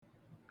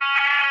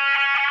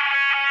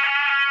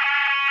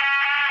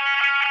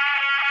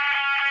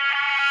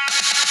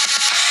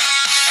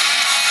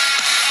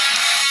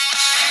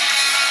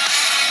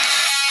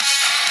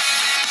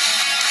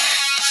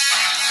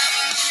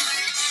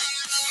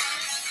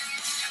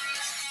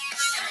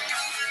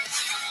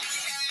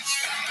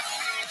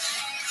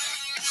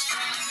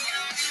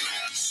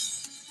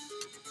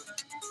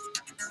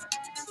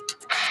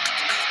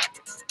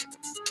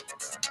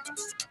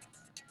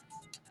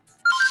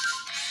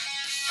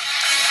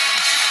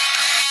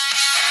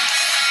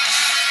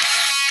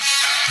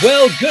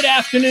Well, good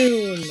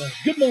afternoon,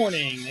 good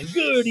morning, and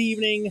good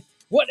evening,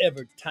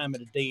 whatever time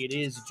of the day it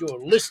is that you're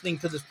listening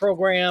to this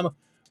program.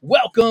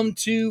 Welcome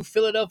to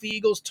Philadelphia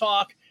Eagles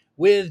Talk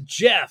with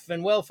Jeff.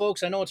 And well,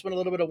 folks, I know it's been a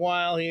little bit of a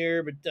while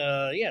here, but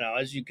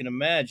as you can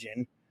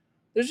imagine,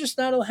 there's just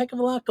not a heck of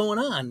a lot going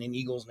on in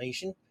Eagles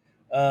Nation.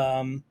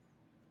 And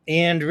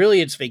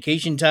really, it's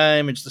vacation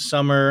time. It's the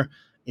summer.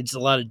 It's a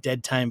lot of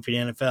dead time for the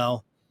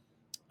NFL.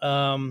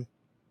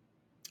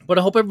 But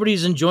I hope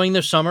everybody's enjoying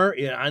their summer.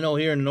 Yeah, I know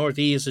here in the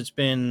Northeast, it's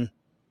been,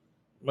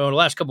 well, the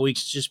last couple of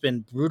weeks, it's just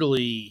been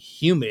brutally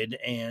humid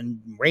and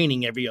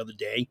raining every other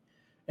day.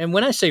 And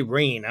when I say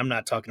rain, I'm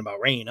not talking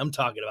about rain. I'm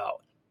talking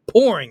about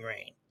pouring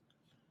rain.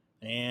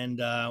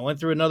 And I went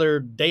through another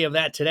day of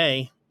that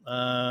today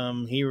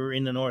here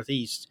in the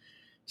Northeast.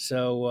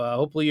 So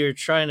hopefully you're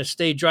trying to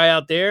stay dry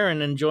out there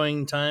and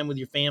enjoying time with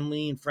your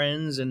family and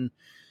friends and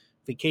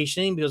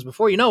vacationing, because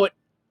before you know it,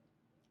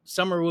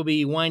 summer will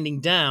be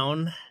winding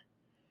down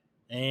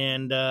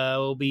and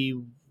we'll be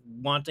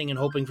wanting and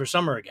hoping for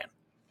summer again.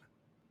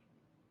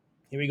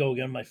 Here we go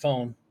again on my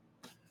phone,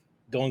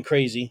 going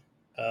crazy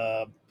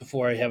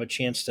before I have a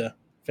chance to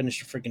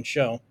finish the freaking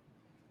show.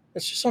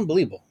 It's just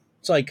unbelievable.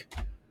 It's like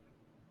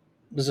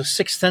there's a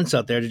sixth sense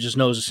out there that just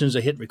knows as soon as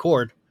I hit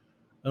record,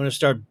 I'm going to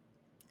start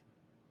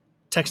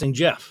texting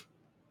Jeff.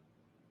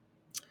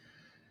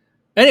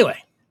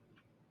 Anyway,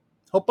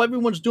 hope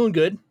everyone's doing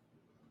good.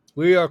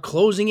 We are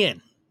closing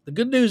in. The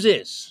good news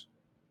is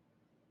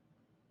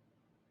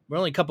we're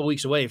only a couple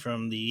weeks away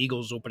from the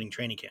Eagles opening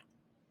training camp.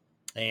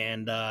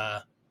 And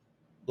a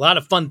lot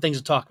of fun things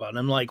to talk about. And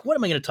I'm like, what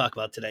am I going to talk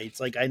about today? It's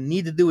like I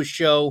need to do a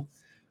show.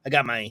 I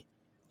got my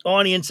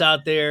audience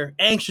out there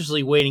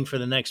anxiously waiting for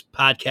the next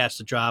podcast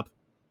to drop.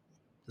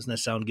 Doesn't that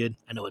sound good?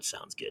 I know it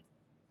sounds good.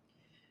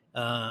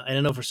 And I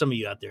know for some of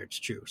you out there, it's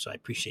true. So I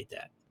appreciate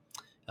that.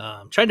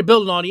 Trying to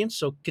build an audience.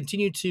 So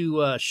continue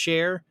to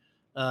share,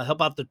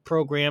 help out the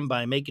program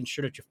by making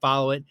sure that you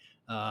follow it.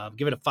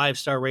 Give it a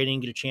 5-star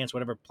rating, get a chance,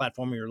 whatever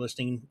platform you're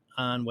listening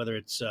on, whether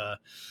it's,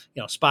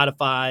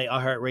 Spotify,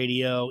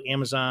 iHeartRadio,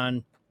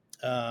 Amazon,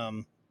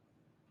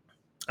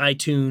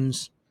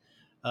 iTunes.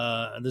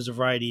 There's a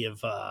variety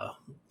of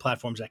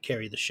platforms that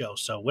carry the show.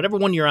 So whatever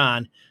one you're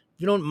on,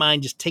 if you don't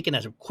mind just taking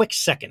a quick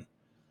second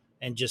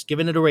and just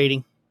giving it a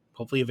rating,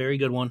 hopefully a very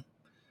good one,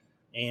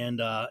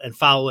 and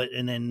follow it,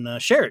 and then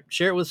share it.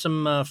 Share it with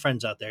some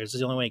friends out there. This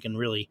is the only way I can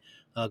really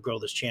grow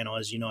this channel.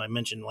 As you know, I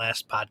mentioned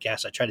last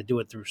podcast, I try to do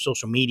it through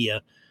social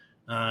media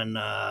on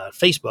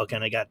Facebook,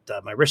 and I got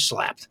my wrist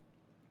slapped.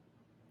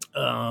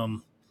 They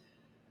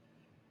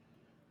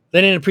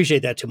didn't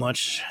appreciate that too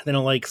much. They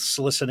don't like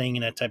soliciting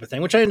and that type of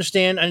thing, which I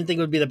understand. I didn't think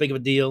it would be that big of a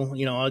deal.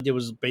 You know, all I did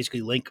was basically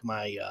make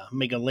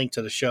a link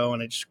to the show,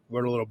 and I just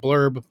wrote a little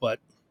blurb. But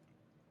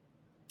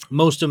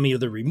most of them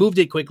either removed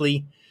it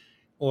quickly,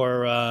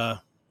 or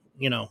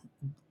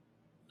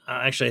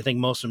actually, I think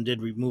most of them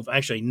did remove.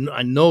 Actually,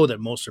 I know that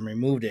most of them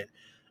removed it,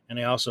 and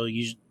I also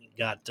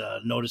got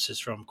notices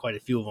from quite a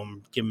few of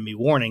them giving me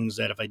warnings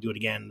that if I do it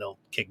again, they'll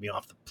kick me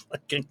off the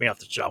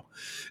show.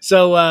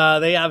 So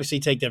they obviously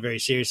take that very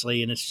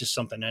seriously, and it's just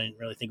something I didn't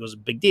really think was a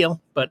big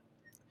deal. But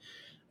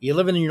you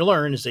live and you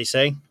learn, as they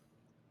say.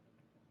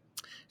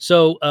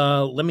 So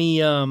let me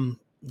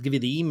give you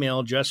the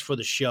email address for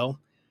the show,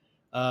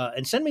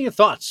 and send me your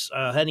thoughts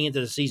heading into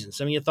the season.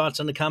 Send me your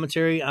thoughts on the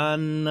commentary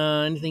on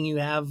anything you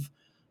have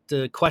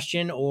to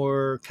question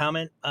or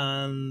comment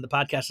on the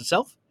podcast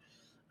itself.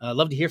 I'd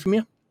love to hear from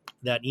you.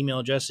 That email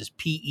address is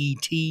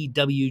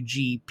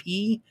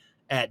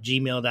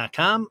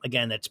petwgp@gmail.com.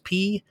 Again, that's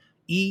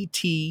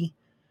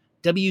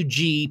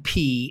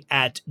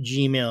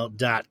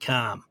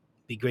petwgp@gmail.com.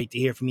 Be great to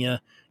hear from you.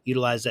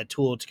 Utilize that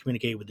tool to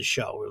communicate with the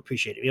show. We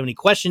appreciate it. If you have any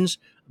questions,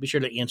 be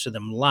sure to answer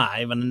them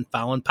live on the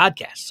following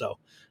podcast. So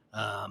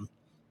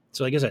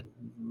like I said,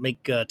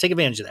 take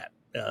advantage of that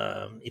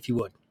if you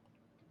would.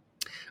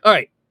 All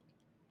right.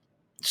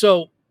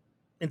 So,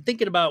 in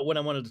thinking about what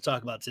I wanted to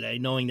talk about today,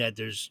 knowing that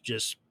there's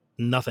just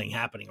nothing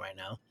happening right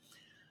now,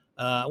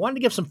 I wanted to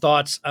give some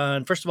thoughts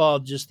on, first of all,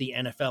 just the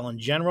NFL in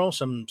general,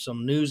 some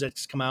news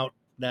that's come out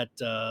that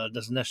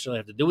doesn't necessarily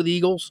have to do with the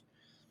Eagles.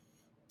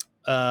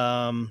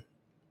 And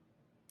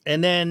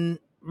then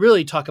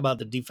really talk about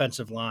the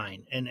defensive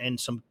line and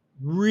some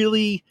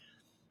really,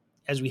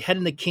 as we head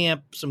into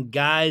camp, some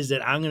guys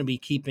that I'm going to be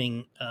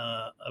keeping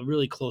a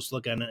really close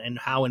look on, and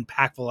how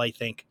impactful I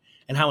think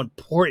and how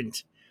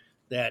important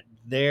that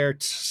their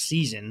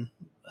season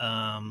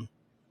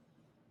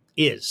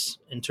is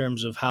in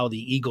terms of how the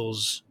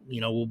Eagles,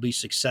 will be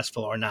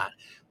successful or not.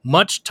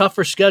 Much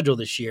tougher schedule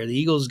this year. The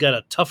Eagles got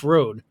a tough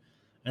road.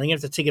 I think you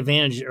have to take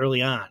advantage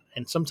early on.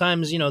 And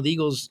sometimes, the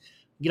Eagles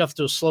get off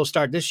to a slow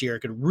start this year. It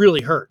could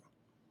really hurt,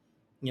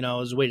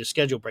 as the way the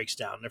schedule breaks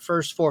down. Their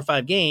first 4 or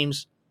 5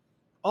 games,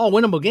 all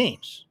winnable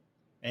games.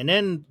 And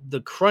then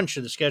the crunch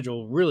of the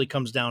schedule really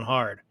comes down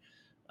hard.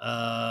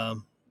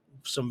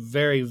 Some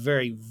very,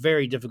 very,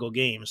 very difficult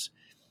games.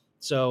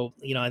 So,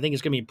 I think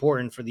it's going to be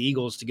important for the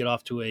Eagles to get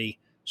off to a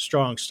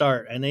strong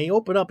start. And they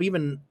open up,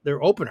 even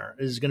their opener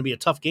is going to be a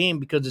tough game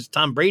because it's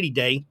Tom Brady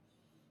Day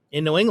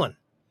in New England.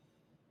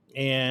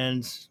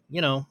 And,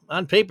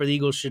 on paper, the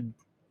Eagles should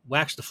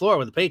wax the floor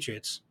with the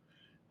Patriots.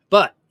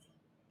 But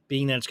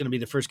being that it's going to be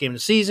the first game of the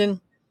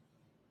season,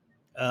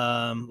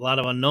 a lot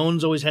of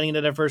unknowns always heading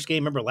into that first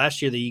game. Remember,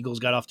 last year the Eagles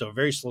got off to a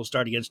very slow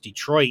start against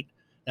Detroit.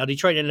 Now,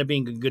 Detroit ended up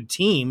being a good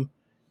team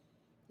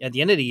at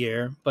the end of the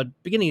year, but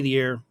beginning of the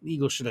year, the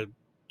Eagles should have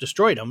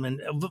destroyed them.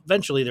 And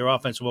eventually their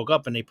offense woke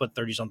up and they put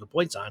 30-something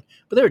points on.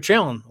 But they were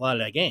trailing a lot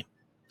of that game.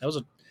 That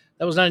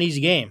was not an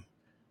easy game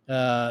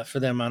for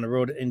them on the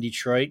road in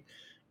Detroit.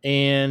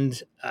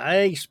 And I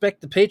expect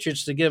the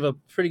Patriots to give a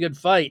pretty good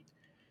fight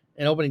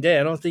in opening day.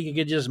 I don't think you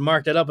could just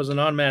mark that up as an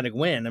automatic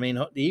win. I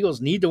mean, the Eagles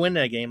need to win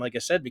that game, like I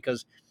said,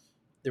 because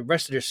the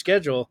rest of their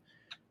schedule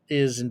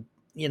is,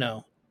 you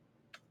know,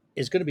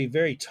 is going to be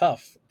very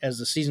tough as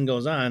the season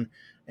goes on.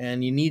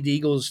 And you need the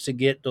Eagles to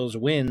get those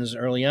wins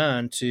early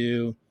on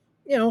to,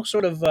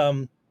 sort of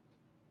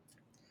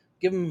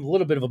give them a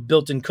little bit of a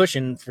built-in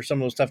cushion for some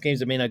of those tough games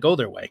that may not go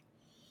their way.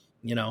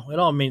 It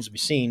all remains to be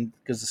seen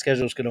because the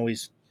schedules can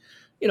always,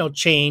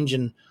 change,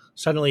 and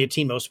suddenly a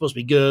team that was supposed to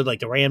be good, like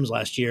the Rams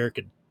last year,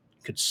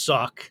 could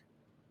suck.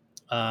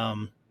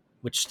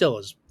 Which still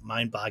is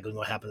mind-boggling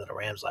what happened to the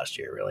Rams last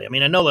year. Really, I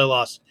mean, I know they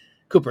lost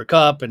Cooper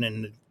Kupp, and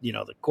then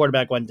the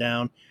quarterback went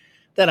down.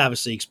 That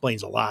obviously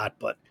explains a lot,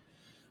 but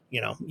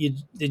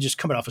they're just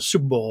coming off a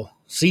Super Bowl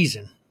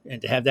season,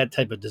 and to have that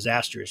type of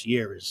disastrous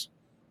year is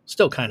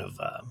still kind of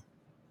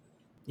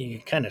you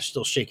kind of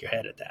still shake your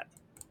head at that.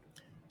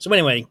 So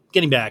anyway,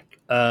 getting back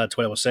to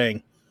what I was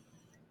saying,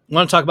 I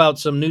want to talk about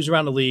some news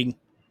around the league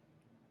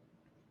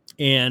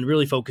and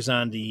really focus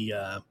on the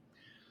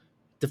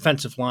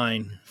defensive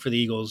line for the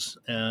Eagles,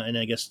 and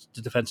I guess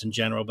the defense in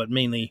general, but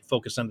mainly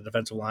focus on the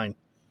defensive line.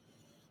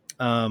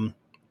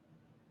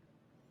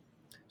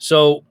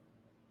 So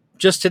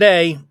just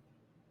today,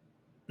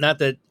 not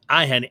that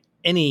I had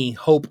any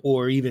hope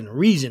or even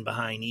reason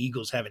behind the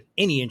Eagles having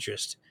any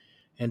interest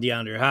in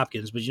DeAndre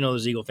Hopkins, but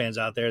there's Eagle fans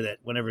out there that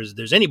whenever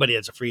there's anybody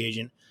that's a free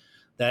agent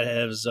that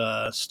has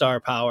star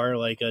power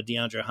like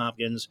DeAndre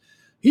Hopkins,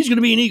 he's going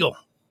to be an Eagle.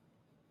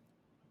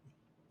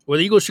 Or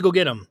the Eagles should go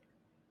get him.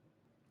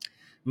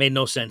 Made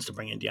no sense to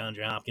bring in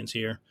DeAndre Hopkins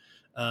here.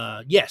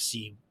 Yes,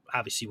 he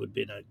obviously would have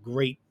been a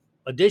great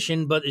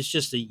addition, but it's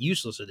just a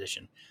useless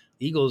addition.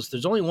 The Eagles,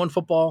 there's only one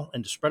football,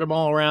 and to spread them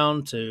all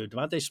around to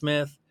Devontae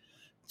Smith,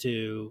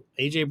 to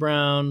A.J.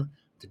 Brown,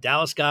 to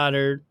Dallas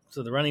Goedert,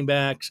 to the running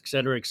backs, et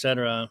cetera,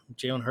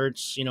 Jalen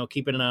Hurts,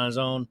 keeping it on his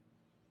own.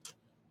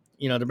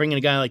 To bring in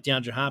a guy like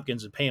DeAndre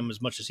Hopkins and pay him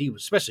as much as he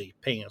was, especially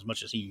paying as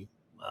much as he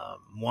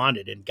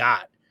wanted and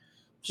got,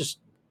 just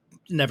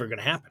never going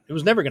to happen. It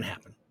was never going to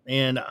happen.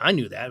 And I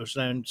knew that.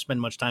 I didn't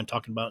spend much time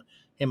talking about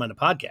him on the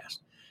podcast.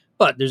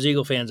 But there's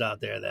Eagle fans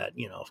out there that,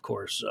 of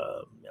course,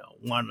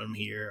 want him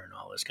here and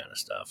all this kind of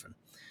stuff. And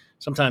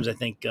sometimes I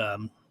think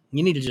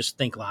you need to just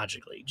think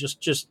logically.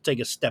 Just take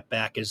a step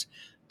back,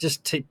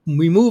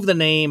 remove the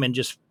name and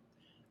just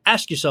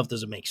ask yourself,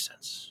 does it make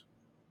sense?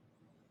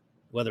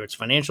 Whether it's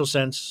financial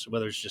sense,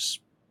 whether it's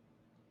just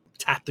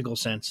tactical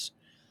sense.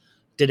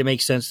 Did it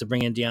make sense to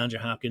bring in DeAndre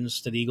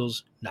Hopkins to the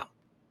Eagles? No,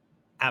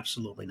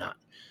 absolutely not.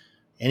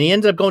 And he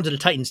ended up going to the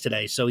Titans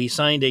today. So he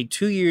signed a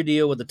 2-year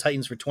deal with the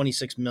Titans for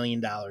 $26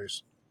 million.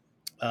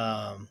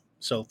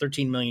 So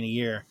 $13 million a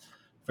year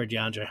for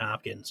DeAndre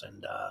Hopkins.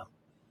 And,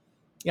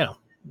 the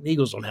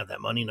Eagles don't have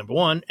that money, number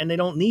one, and they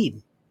don't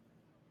need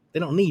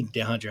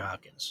DeAndre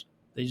Hopkins.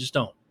 They just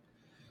don't.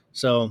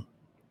 So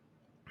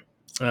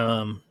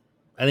I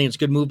think it's a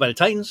good move by the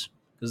Titans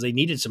because they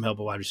needed some help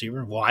at wide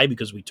receiver. Why?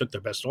 Because we took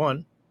their best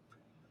one.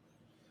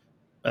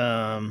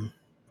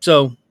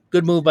 So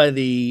good move by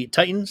the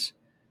Titans.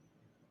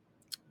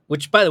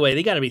 Which, by the way,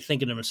 they got to be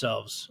thinking to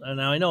themselves.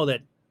 Now, I know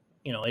that,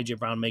 A.J.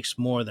 Brown makes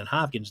more than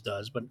Hopkins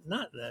does, but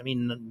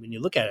when you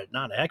look at it,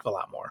 not a heck of a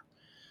lot more.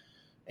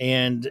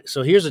 And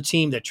so here's a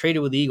team that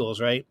traded with the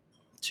Eagles, right,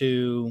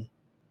 to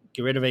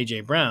get rid of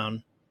A.J.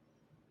 Brown.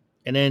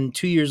 And then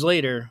 2 years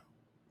later,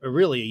 or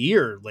really a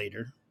year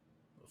later,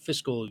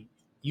 fiscal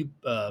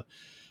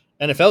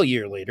NFL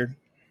year later,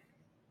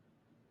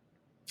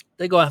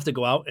 they have to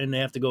go out and they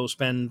have to go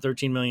spend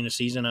 $13 million a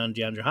season on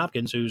DeAndre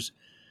Hopkins, who's,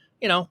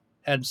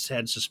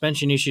 had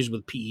suspension issues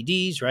with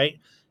PEDs, right?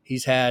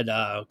 He's had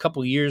a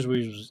couple of years where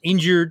he was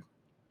injured.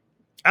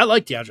 I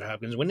like DeAndre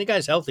Hopkins. When the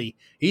guy's healthy,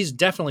 he's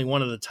definitely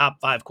one of the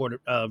top 5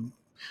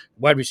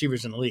 wide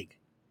receivers in the league.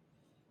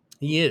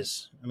 He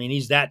is. I mean,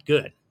 he's that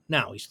good.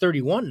 Now, he's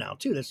 31 now,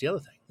 too. That's the other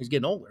thing. He's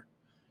getting older.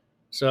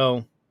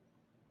 So,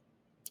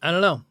 I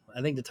don't know.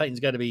 I think the Titans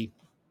got to be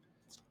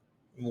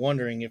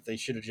wondering if they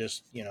should have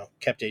just,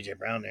 kept A.J.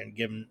 Brown there and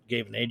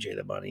given A.J.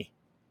 the money.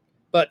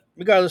 But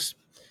regardless,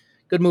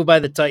 good move by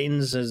the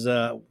Titans as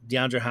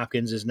DeAndre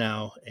Hopkins is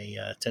now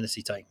a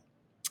Tennessee Titan.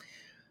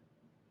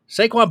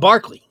 Saquon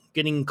Barkley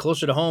getting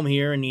closer to home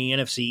here in the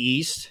NFC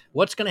East.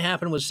 What's going to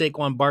happen with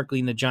Saquon Barkley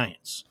and the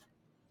Giants?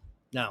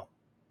 Now,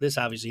 this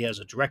obviously has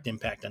a direct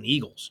impact on the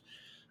Eagles.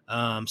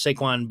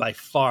 Saquon by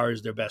far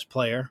is their best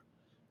player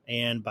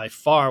and by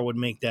far would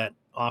make that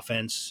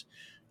offense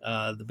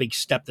the big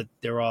step that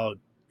they're all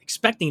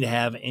expecting to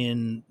have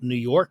in New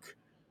York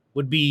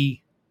would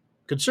be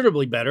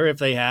considerably better if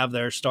they have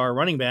their star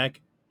running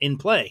back in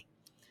play.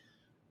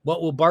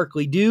 What will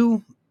Barkley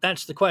do?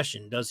 That's the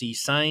question. Does he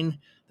sign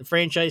the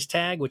franchise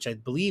tag, which I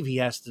believe he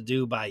has to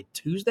do by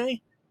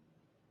Tuesday?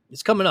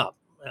 It's coming up.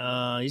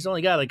 He's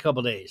only got a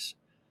couple days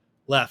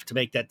left to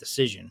make that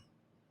decision.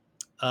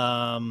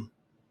 Um,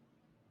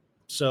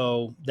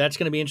 so that's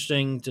going to be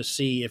interesting to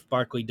see if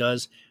Barkley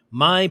does.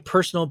 My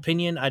personal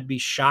opinion, I'd be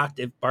shocked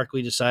if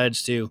Barkley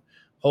decides to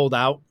hold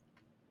out.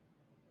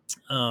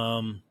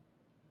 Um,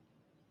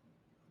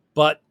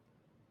 but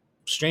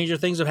stranger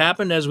things have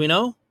happened, as we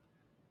know.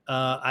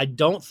 I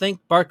don't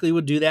think Barkley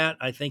would do that.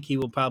 I think he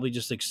will probably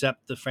just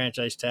accept the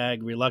franchise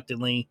tag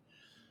reluctantly.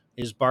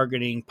 His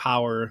bargaining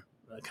power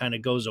kind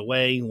of goes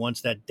away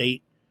once that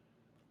date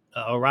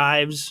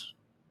arrives.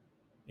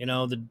 You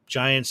know, the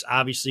Giants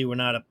obviously were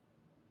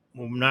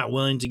not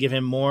willing to give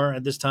him more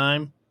at this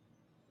time,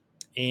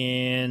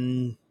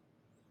 and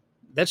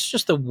that's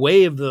just the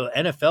way of the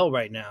NFL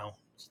right now.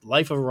 It's the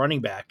life of a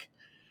running back.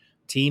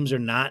 Teams are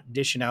not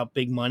dishing out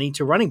big money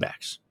to running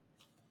backs.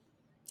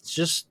 It's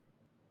just,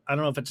 I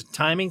don't know if it's a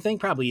timing thing.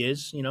 Probably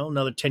is. You know,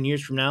 another 10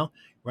 years from now,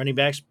 running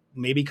backs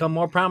may become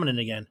more prominent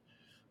again.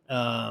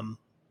 Um,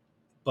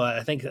 but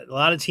I think a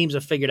lot of teams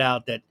have figured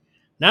out that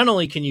not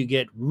only can you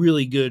get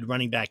really good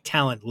running back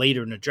talent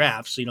later in the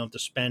draft, so you don't have to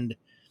spend,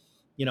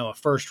 a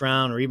first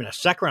round or even a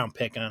second round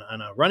pick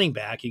on a running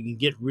back, you can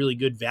get really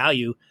good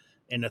value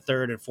in the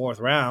third and fourth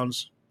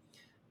rounds.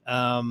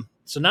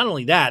 So not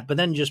only that, but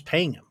then just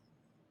paying them.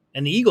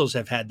 And the Eagles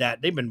have had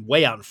that. They've been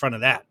way out in front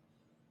of that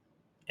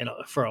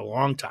for a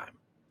long time.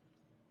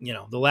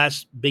 The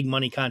last big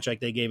money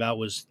contract they gave out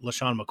was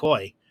LaShawn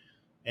McCoy,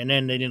 and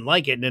then they didn't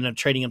like it and ended up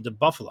trading him to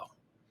Buffalo.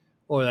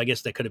 Or I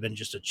guess that could have been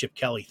just a Chip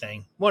Kelly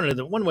thing.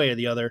 One way or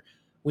the other.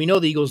 We know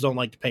the Eagles don't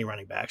like to pay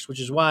running backs, which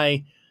is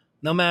why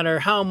no matter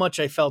how much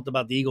I felt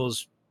about the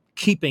Eagles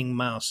keeping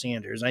Miles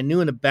Sanders, I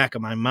knew in the back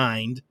of my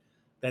mind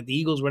that the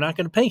Eagles were not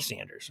going to pay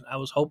Sanders. I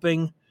was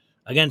hoping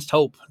against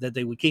hope that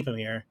they would keep him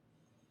here.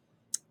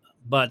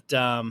 But,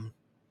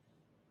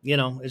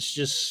 it's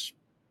just,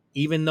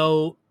 even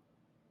though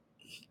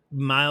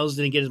Miles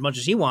didn't get as much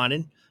as he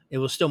wanted, it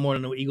was still more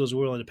than the Eagles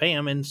were willing to pay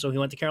him, and so he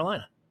went to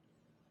Carolina.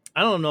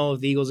 I don't know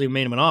if the Eagles even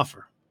made him an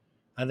offer.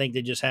 I think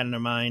they just had in their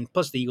mind.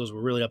 Plus, the Eagles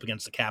were really up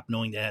against the cap,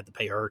 knowing they had to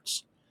pay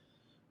Hurts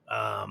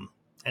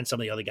and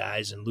some of the other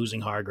guys and losing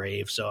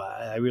Hargrave. So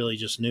I really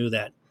just knew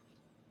that,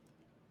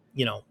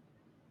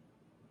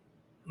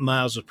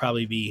 Miles would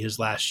probably be his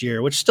last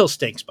year, which still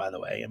stinks, by the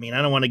way. I mean,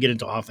 I don't want to get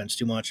into offense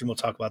too much, and we'll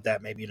talk about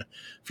that maybe in a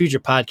future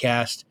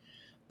podcast.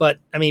 But,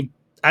 I mean,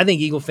 I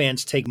think Eagle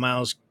fans take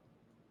Miles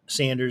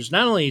Sanders.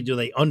 Not only do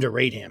they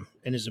underrate him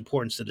and his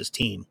importance to this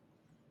team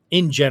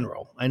in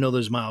general, I know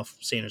there's Miles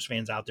Sanders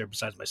fans out there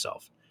besides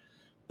myself,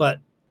 but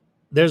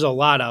there's a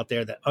lot out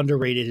there that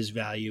underrated his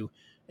value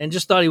and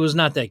just thought he was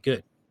not that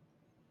good.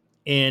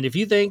 And if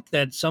you think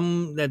that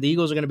the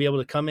Eagles are going to be able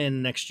to come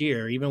in next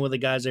year, even with the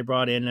guys they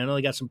brought in, I know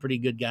they got some pretty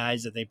good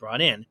guys that they brought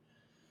in,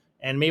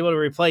 and be able to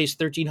replace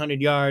 1,300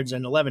 yards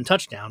and 11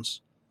 touchdowns,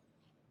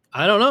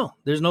 I don't know.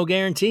 There's no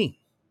guarantee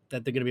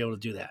that they're going to be able to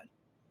do that.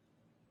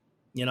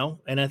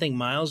 And I think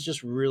Miles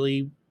just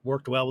really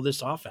worked well with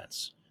this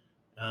offense.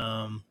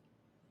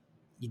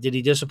 Did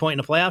he disappoint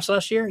in the playoffs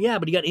last year? Yeah,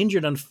 but he got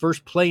injured on the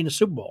first play in the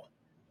Super Bowl.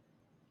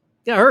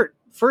 Got hurt.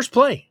 First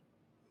play.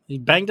 He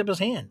banged up his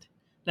hand.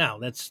 Now,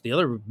 that's the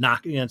other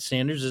knock against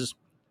Sanders is,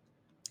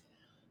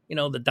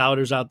 the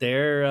doubters out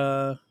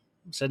there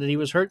said that he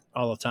was hurt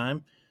all the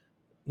time,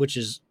 which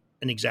is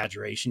an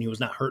exaggeration. He was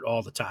not hurt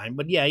all the time.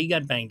 But, yeah, he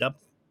got banged up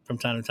from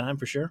time to time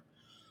for sure.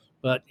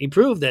 But he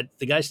proved that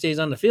the guy stays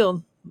on the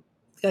field.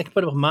 The guy can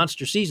put up a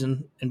monster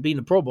season and be in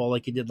the Pro Bowl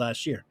like he did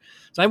last year.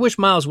 So I wish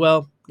Miles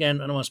well. Again,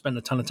 I don't want to spend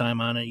a ton of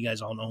time on it. You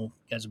guys all know.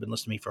 You guys have been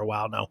listening to me for a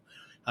while now.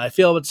 I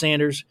feel with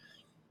Sanders.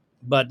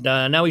 But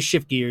now we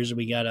shift gears and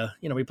we got to,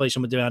 replace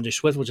him with DeAndre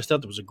Swift, which I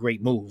thought was a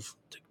great move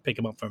to pick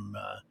him up from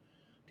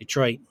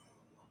Detroit.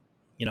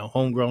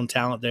 Homegrown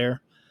talent there,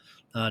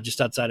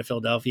 just outside of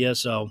Philadelphia.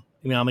 So,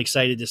 I'm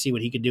excited to see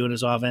what he could do in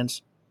his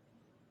offense.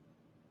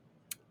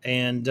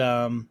 And,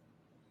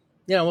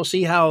 we'll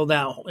see how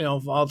that,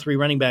 all three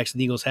running backs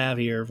the Eagles have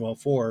here, well,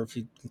 four, if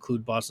you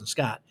include Boston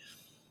Scott,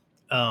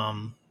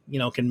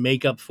 can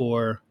make up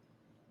for,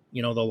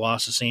 the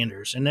loss of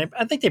Sanders. And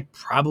I think they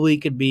probably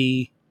could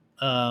be,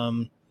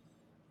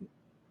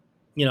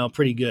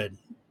 pretty good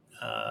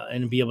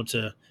and be able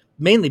to,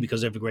 mainly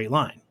because they have a great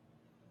line.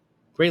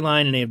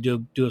 And they have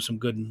do have some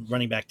good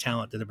running back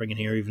talent that they're bringing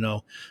here, even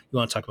though you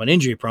want to talk about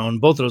injury prone.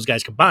 Both of those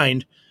guys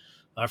combined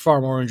are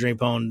far more injury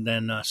prone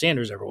than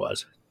Sanders ever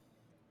was.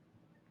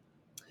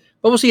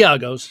 But we'll see how it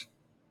goes.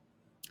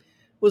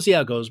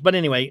 But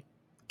anyway,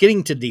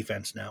 getting to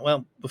defense now.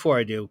 Well, before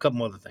I do, a couple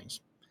more other things.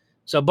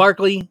 So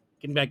Barkley,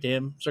 getting back to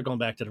him, circling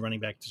back to the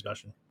running back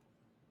discussion.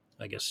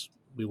 I guess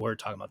we were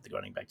talking about the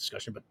running back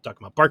discussion, but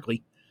talking about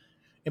Barkley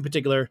in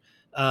particular.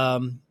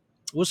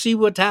 We'll see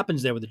what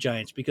happens there with the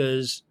Giants,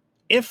 because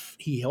if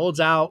he holds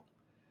out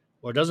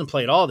or doesn't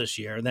play at all this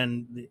year,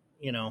 then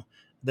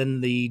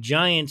the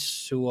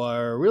Giants, who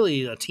are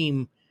really a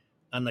team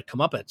on the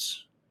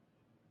comeuppance,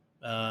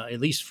 at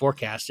least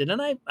forecasted.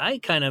 And I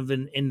kind of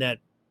in that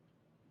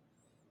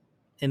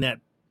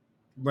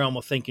realm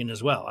of thinking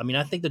as well. I mean,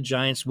 I think the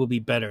Giants will be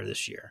better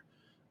this year.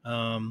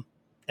 Um,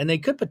 and they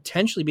could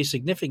potentially be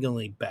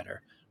significantly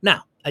better.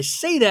 Now, I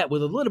say that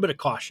with a little bit of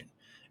caution,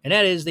 and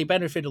that is they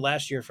benefited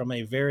last year from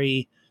a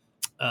very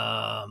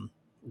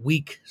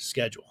weak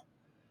schedule.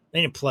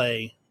 They didn't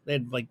play. They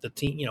had like the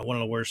team, one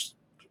of the worst,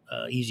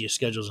 easiest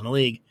schedules in the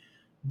league.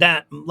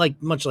 That,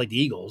 like much like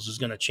the Eagles, is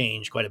going to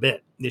change quite a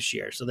bit this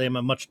year. So they have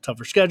a much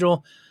tougher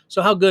schedule.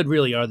 So how good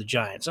really are the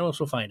Giants? I guess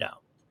we'll find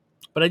out.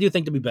 But I do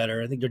think they'll be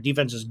better. I think their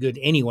defense is good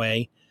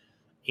anyway,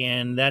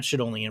 and that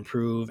should only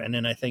improve. And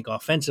then I think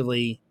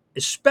offensively,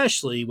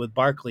 especially with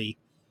Barkley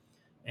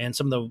and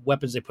some of the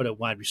weapons they put at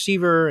wide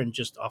receiver and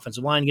just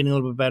offensive line getting a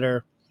little bit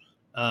better,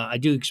 I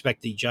do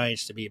expect the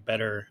Giants to be a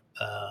bigger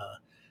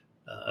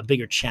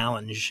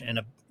challenge, and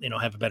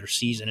have a better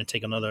season and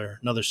take another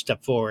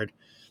step forward.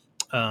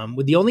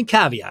 With the only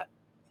caveat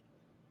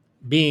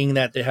being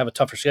that they have a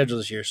tougher schedule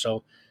this year,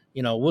 so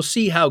we'll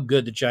see how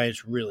good the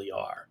Giants really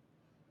are.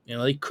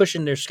 They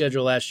cushioned their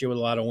schedule last year with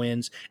a lot of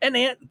wins, and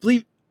they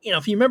believe.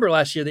 If you remember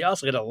last year, they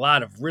also got a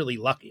lot of really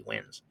lucky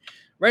wins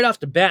right off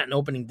the bat in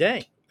opening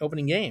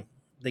game.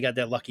 They got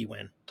that lucky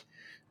win.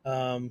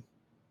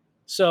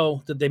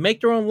 So did they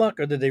make their own luck,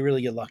 or did they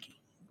really get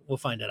lucky? We'll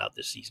find that out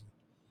this season.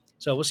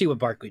 So we'll see what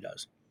Barkley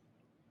does.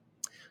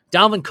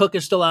 Dalvin Cook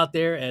is still out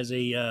there as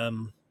a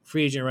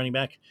free agent running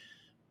back.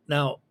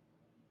 Now,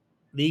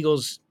 the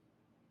Eagles,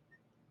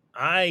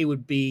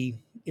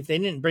 if they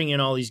didn't bring in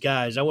all these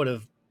guys, I would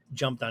have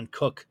jumped on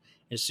Cook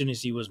as soon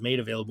as he was made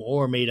available,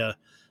 or made a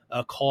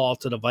call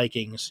to the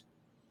Vikings.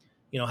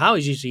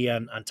 Howie's usually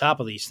on top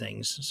of these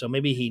things. So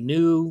maybe he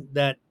knew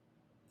that,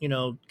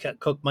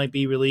 Cook might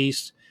be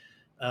released.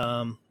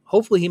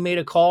 Hopefully he made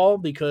a call,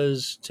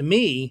 because to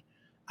me,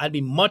 I'd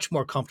be much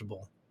more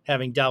comfortable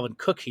having Dalvin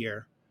Cook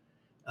here,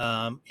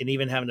 and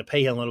even having to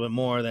pay him a little bit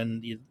more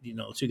than,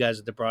 two guys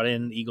that they brought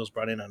in, the Eagles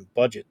brought in on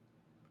budget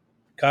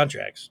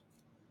contracts.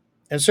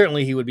 And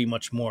certainly he would be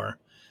much more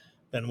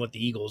than what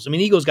the Eagles. I mean,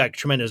 the Eagles got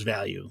tremendous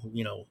value,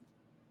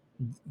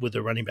 with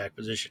their running back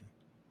position.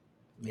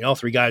 I mean, all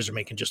three guys are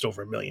making just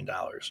over $1 million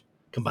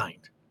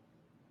combined.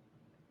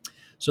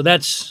 So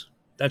that's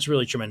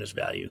really tremendous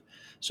value.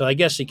 So I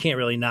guess you can't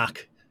really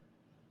knock,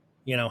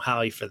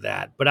 Howie for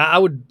that. But I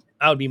would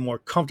be more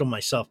comfortable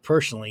myself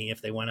personally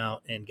if they went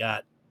out and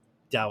got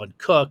Dalvin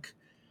Cook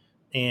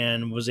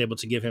and was able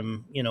to give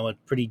him, a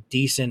pretty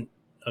decent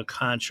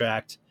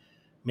contract,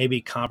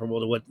 maybe comparable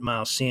to what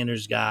Miles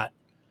Sanders got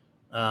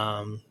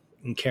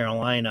in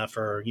Carolina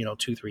for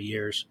 2-3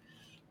 years.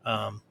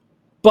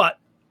 But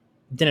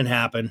didn't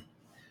happen.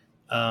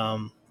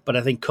 But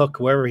I think Cook,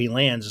 wherever he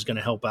lands, is going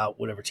to help out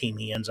whatever team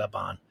he ends up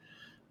on.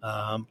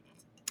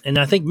 And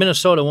I think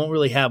Minnesota won't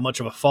really have much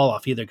of a fall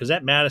off either, because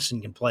that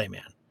Madison can play,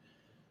 man.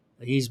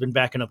 He's been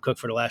backing up Cook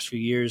for the last few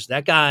years.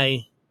 That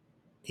guy,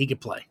 he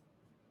could play.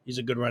 He's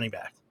a good running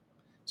back.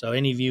 So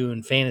any of you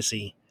in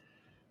fantasy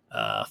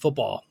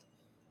football,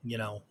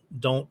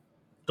 don't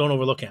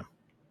overlook him.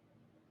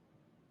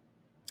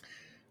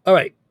 All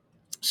right.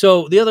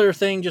 So the other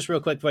thing, just real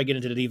quick before I get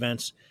into the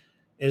defense,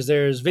 is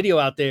there's video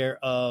out there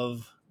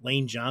of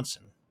Lane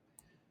Johnson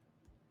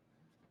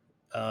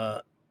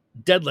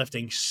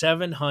deadlifting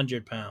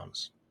 700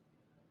 pounds.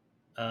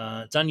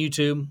 It's on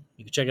YouTube.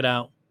 You can check it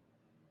out.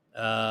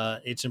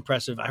 It's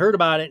impressive. I heard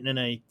about it,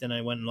 and then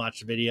I went and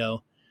watched the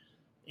video.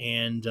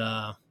 And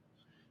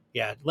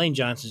Lane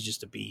Johnson's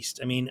just a beast.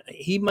 I mean,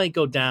 he might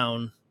go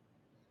down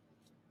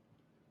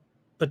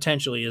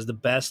potentially as the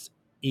best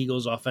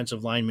Eagles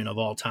offensive lineman of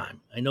all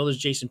time. I know there's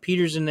Jason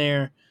Peters in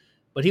there,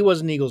 but he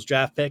was an Eagles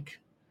draft pick.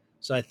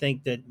 So I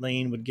think that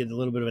Lane would get a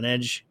little bit of an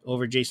edge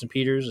over Jason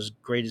Peters, as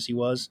great as he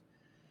was.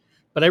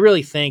 But I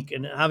really think,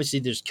 and obviously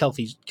there's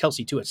Kelsey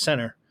too at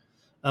center,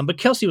 but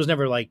Kelsey was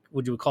never like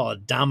what you would call a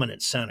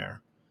dominant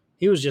center.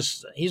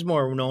 He's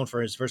more known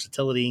for his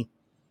versatility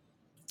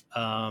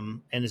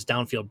and his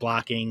downfield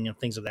blocking and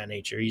things of that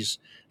nature. He's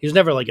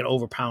never like an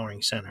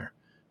overpowering center,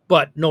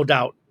 but no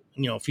doubt,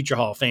 future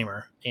Hall of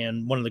Famer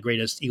and one of the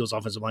greatest Eagles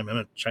offensive linemen.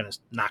 I'm not trying to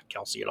knock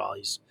Kelsey at all.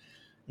 He's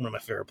one of my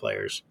favorite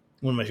players,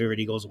 one of my favorite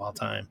Eagles of all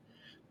time.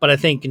 But I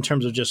think in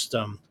terms of just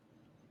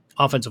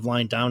offensive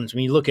line dominance,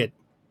 when you look at,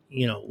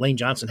 Lane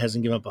Johnson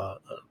hasn't given up a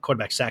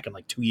quarterback sack in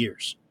like 2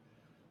 years.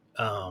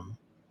 And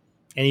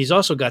he's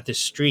also got this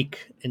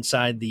streak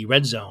inside the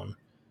red zone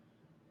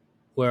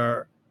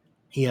where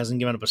he hasn't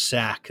given up a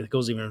sack that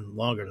goes even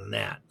longer than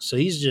that. So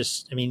he's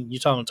just, I mean, you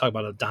talk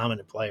about a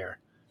dominant player.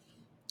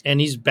 And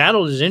he's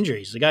battled his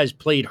injuries. The guy's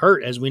played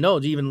hurt, as we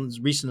know, even as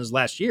recent as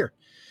last year.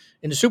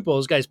 In the Super Bowl,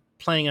 this guy's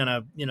playing on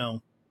a,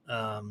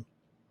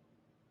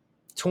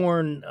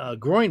 torn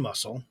groin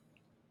muscle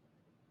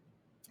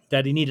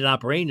that he needed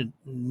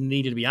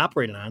to be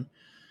operated on.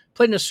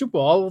 Played in the Super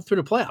Bowl all through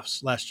the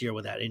playoffs last year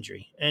with that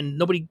injury, and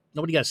nobody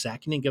got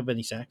sacked. He didn't give up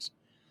any sacks.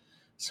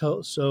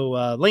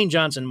 So Lane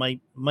Johnson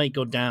might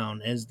go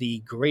down as the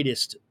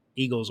greatest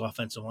Eagles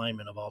offensive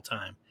lineman of all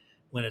time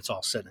when it's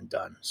all said and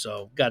done.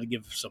 So got to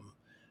give some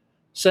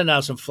send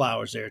out some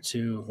flowers there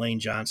to Lane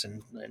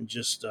Johnson and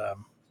just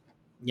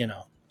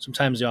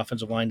sometimes the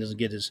offensive line doesn't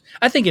get as.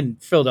 I think in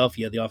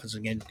Philadelphia the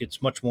offensive line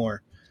gets much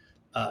more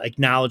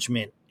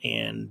acknowledgement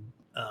and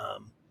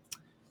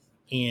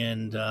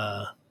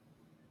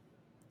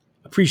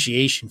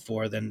appreciation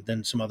for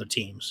than some other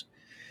teams.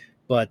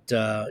 But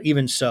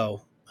even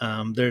so,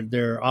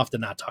 they're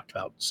often not talked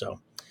about.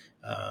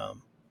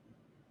 Um,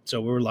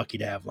 so we're lucky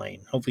to have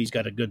Lane. Hopefully, he's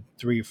got a good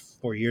 3 or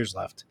 4 years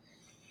left.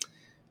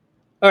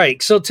 All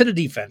right, so to the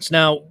defense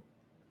now,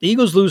 the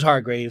Eagles lose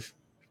Hargrave,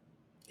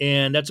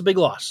 and that's a big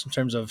loss in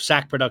terms of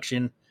sack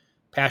production,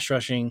 pass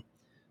rushing.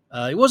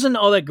 It wasn't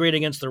all that great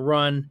against the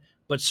run,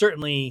 but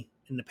certainly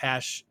in the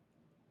pass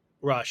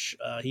rush,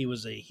 he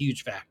was a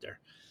huge factor.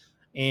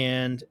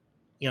 And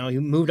he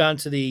moved on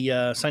to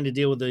the signed a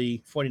deal with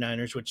the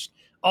 49ers, which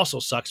also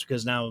sucks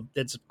because now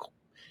that's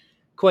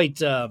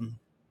quite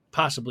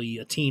possibly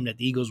a team that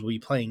the Eagles will be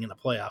playing in the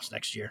playoffs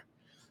next year.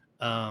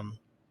 Um,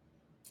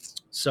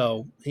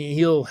 so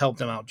he'll help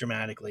them out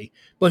dramatically.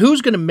 But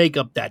who's going to make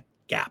up that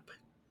gap?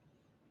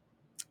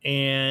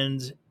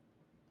 And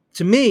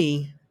to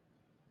me,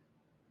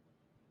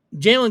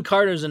 Jalen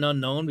Carter is an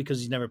unknown because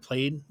he's never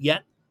played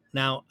yet.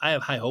 Now, I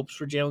have high hopes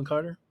for Jalen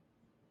Carter.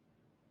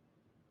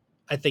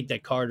 I think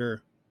that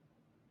Carter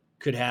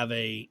could have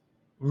a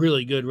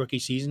really good rookie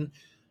season,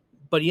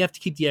 but you have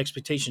to keep the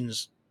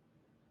expectations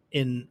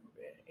in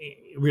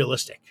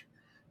realistic.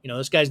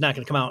 This guy's not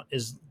going to come out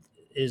as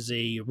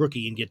a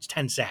rookie and gets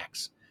 10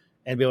 sacks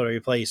and be able to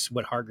replace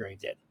what Hargrave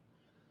did.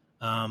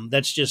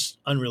 That's just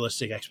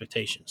unrealistic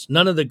expectations.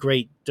 None of the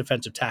great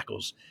defensive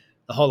tackles,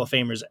 the Hall of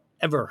Famers,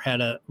 ever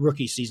had a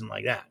rookie season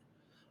like that.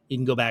 You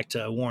can go back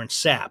to Warren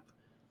Sapp,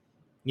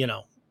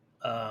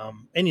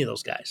 any of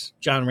those guys,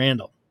 John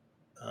Randall,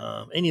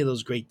 any of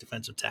those great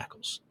defensive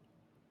tackles.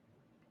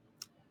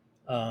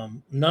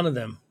 None of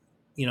them,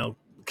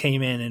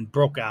 came in and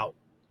broke out,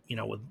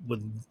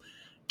 with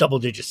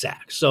double-digit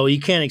sacks. So you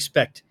can't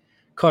expect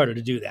Carter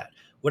to do that.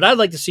 What I'd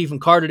like to see from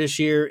Carter this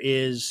year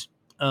is,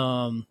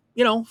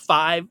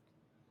 5,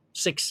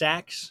 6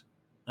 sacks.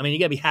 I mean, you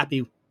got to be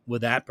happy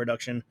with that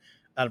production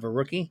out of a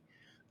rookie,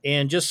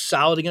 and just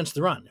solid against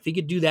the run. If he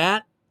could do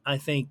that, I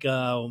think,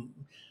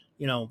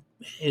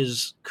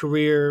 his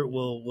career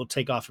will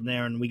take off from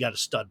there, and we got a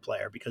stud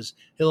player because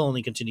he'll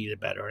only continue to get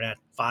better. And that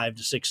 5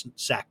 to 6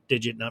 sack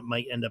digit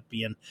might end up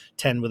being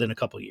 10 within a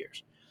couple of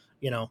years.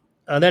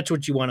 That's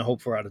what you want to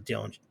hope for out of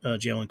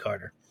Jalen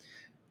Carter.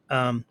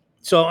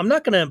 So I'm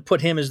not going to put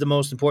him as the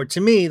most important.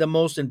 To me, the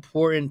most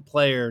important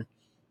player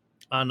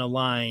on the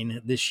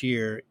line this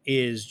year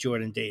is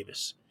Jordan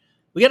Davis.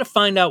 We got to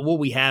find out what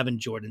we have in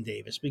Jordan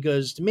Davis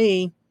because to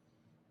me,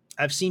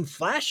 I've seen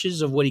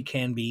flashes of what he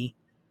can be,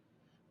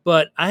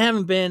 but I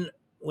haven't been,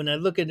 when I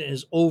look at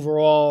his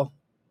overall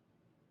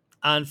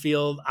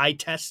on-field eye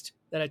test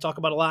that I talk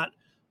about a lot,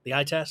 the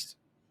eye test,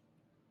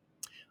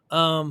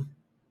 I'm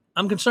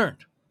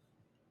concerned.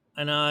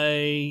 And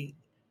I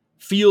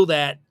feel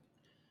that,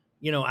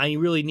 I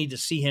really need to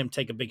see him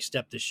take a big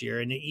step this year.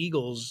 And the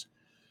Eagles,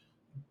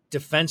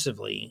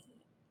 defensively,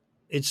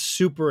 it's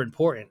super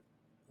important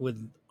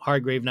with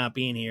Hargrave not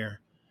being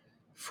here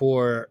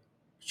for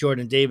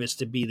Jordan Davis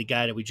to be the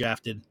guy that we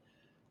drafted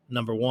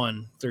number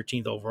 1,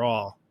 13th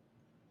overall,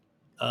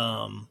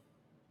 a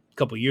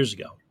couple years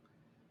ago.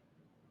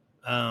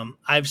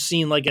 I've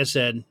seen, like I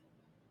said,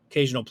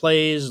 occasional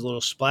plays,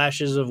 little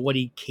splashes of what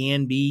he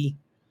can be.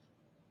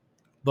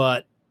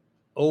 But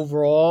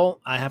overall,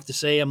 I have to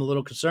say I'm a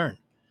little concerned.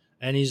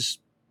 And he's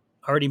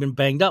already been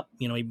banged up.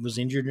 He was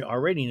injured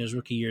already in his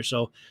rookie year.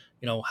 So,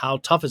 how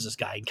tough is this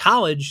guy? In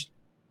college,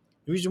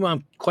 the reason why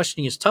I'm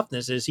questioning his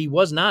toughness is he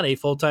was not a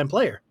full-time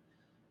player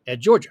at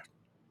Georgia.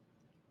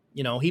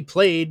 He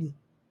played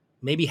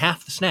maybe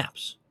half the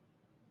snaps.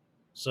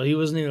 So he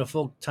wasn't even a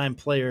full-time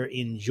player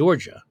in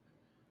Georgia.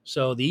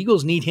 So the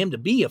Eagles need him to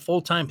be a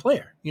full-time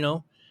player. Yeah,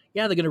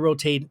 they're going to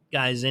rotate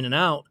guys in and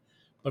out.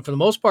 But for the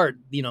most part,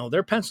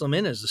 they're penciling him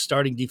in as the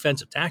starting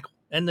defensive tackle.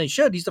 And they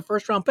should. He's the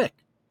first-round pick.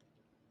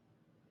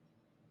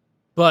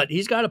 But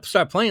he's got to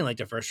start playing like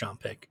the first-round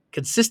pick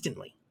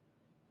consistently.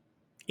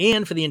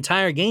 And for the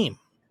entire game.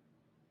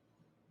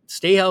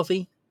 Stay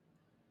healthy.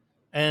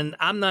 And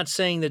I'm not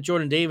saying that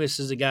Jordan Davis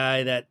is a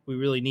guy that we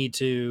really need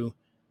to,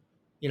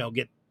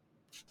 get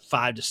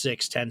 5 to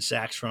 6, 10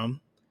 sacks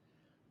from.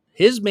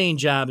 His main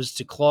job is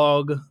to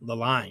clog the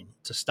line,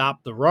 to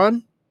stop the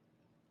run,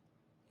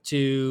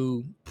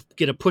 to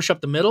get a push up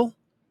the middle,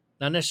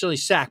 not necessarily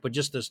sack, but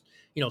just to,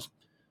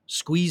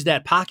 squeeze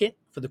that pocket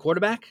for the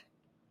quarterback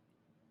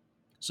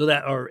so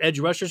that our edge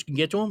rushers can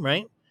get to him,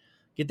 right?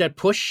 Get that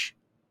push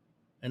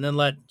and then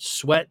let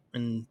Sweat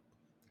and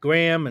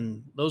Graham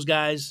and those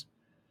guys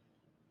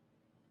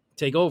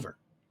take over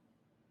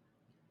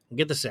and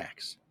get the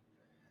sacks.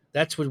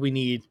 That's what we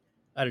need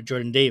out of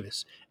Jordan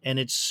Davis. And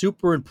it's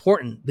super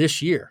important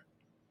this year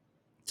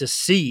to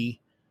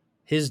see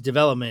his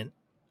development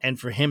and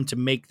for him to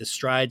make the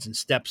strides and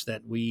steps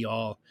that we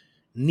all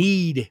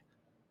need.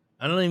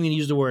 I don't even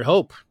use the word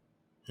hope.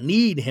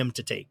 Need him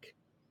to take.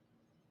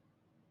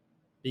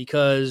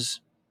 Because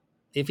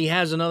if he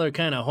has another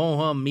kind of ho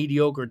hum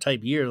mediocre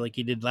type year like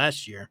he did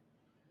last year,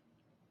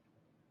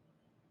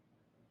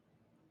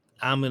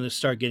 I'm going to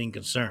start getting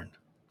concerned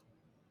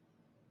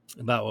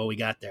about what we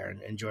got there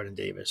in Jordan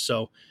Davis.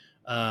 So,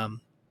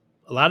 um,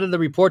 a lot of the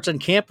reports on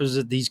camp is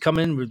that he's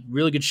coming in with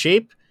really good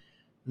shape.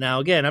 Now,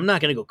 again, I'm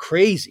not going to go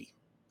crazy.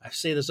 I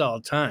say this all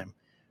the time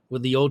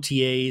with the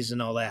OTAs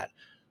and all that.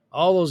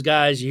 All those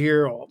guys you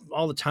hear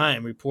all the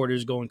time,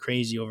 reporters going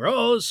crazy over,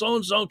 oh, so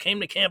and so came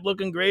to camp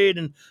looking great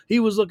and he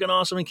was looking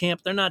awesome in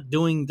camp. They're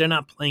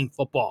not playing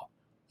football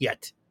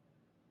yet.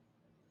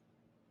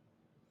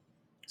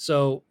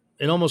 So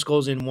it almost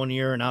goes in one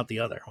ear and out the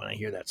other when I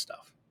hear that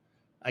stuff.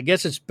 I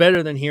guess it's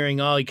better than hearing,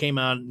 oh, he came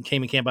in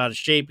camp out of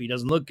shape. He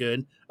doesn't look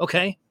good.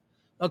 Okay,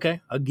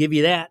 I'll give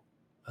you that.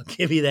 I'll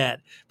give you that.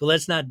 But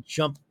let's not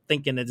jump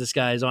thinking that this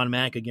guy is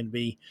automatically going to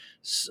be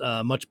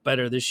much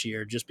better this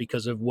year just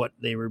because of what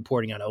they were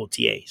reporting on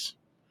OTAs.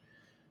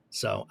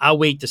 So I'll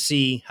wait to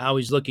see how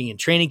he's looking in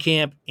training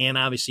camp and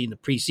obviously in the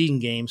preseason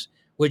games,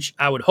 which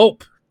I would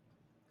hope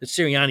that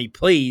Sirianni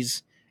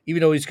plays,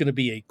 even though he's going to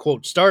be a,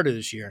 quote, starter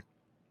this year.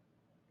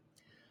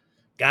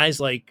 Guys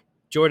like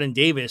Jordan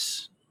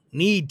Davis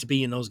need to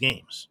be in those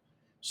games.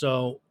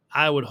 So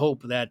I would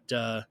hope that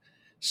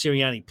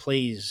Sirianni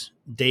plays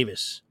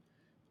Davis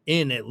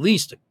in at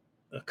least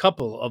a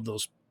couple of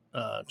those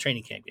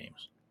training camp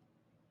games,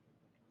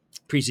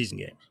 preseason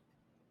games.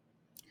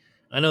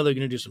 I know they're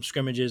going to do some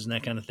scrimmages and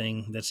that kind of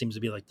thing. That seems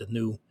to be like the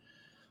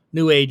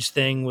new age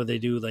thing where they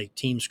do like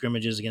team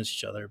scrimmages against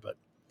each other. But,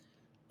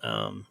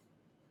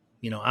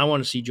 I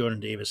want to see Jordan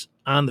Davis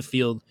on the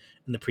field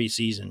in the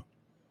preseason.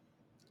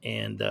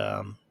 And,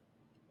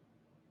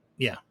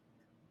 yeah,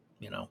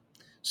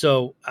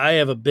 So I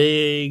have a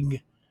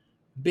big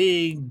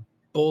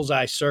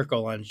bullseye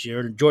circle on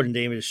Jordan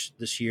Davis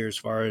this year as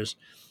far as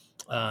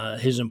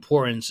his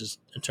importance is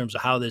in terms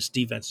of how this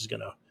defense is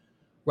going to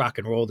rock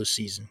and roll this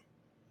season.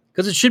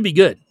 Because it should be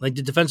good. Like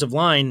the defensive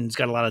line has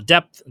got a lot of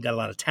depth, got a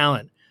lot of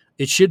talent.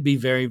 It should be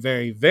very,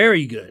 very,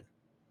 very good.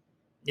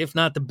 If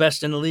not the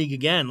best in the league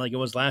again, like it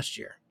was last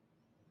year.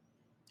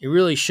 It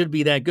really should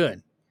be that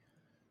good.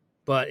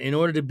 But in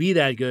order to be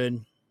that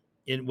good,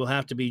 it will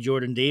have to be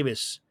Jordan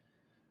Davis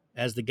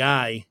as the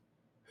guy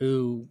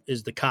who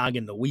is the cog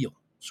in the wheel,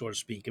 so to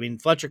speak. I mean,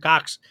 Fletcher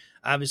Cox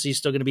obviously is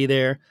still going to be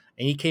there.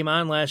 And he came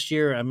on last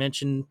year. I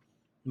mentioned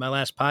in my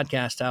last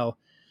podcast how,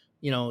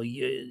 the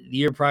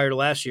year prior to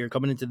last year,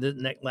 coming into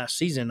the last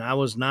season, I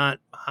was not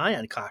high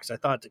on Cox. I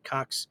thought that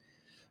Cox,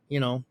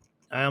 I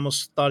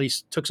almost thought he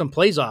took some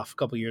plays off a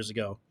couple years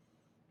ago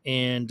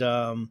and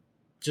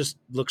just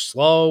looked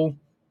slow,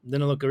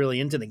 didn't look really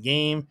into the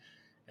game.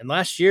 And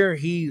last year,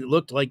 he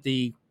looked like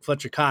the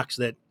Fletcher Cox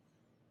that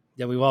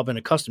we've all been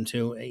accustomed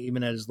to,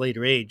 even at his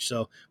later age.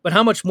 So, but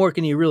how much more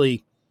can he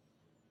really,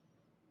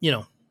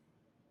 how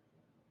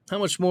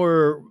much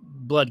more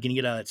blood can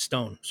you get out of that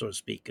stone, so to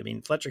speak? I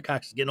mean, Fletcher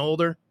Cox is getting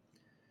older.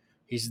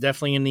 He's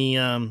definitely in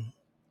the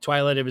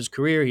twilight of his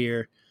career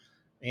here.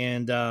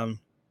 And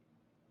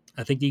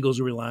I think the Eagles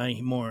are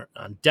relying more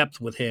on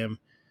depth with him,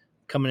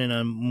 coming in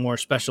on more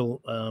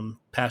special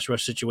pass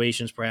rush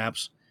situations,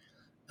 perhaps.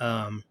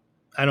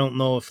 I don't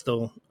know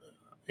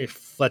if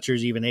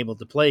Fletcher's even able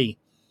to play,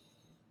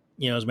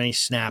 as many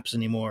snaps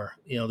anymore,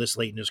 this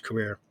late in his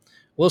career.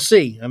 We'll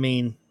see. I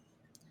mean,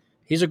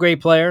 he's a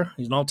great player.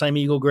 He's an all-time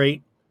Eagle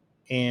great.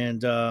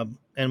 And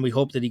we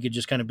hope that he could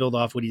just kind of build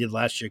off what he did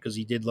last year because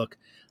he did look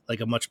like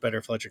a much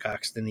better Fletcher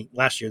Cox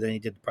last year than he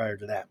did prior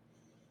to that.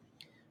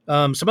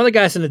 Some other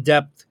guys in the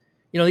depth,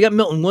 they got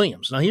Milton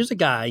Williams. Now, here's a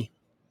guy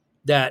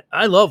that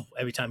I love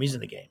every time he's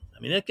in the game. I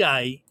mean, that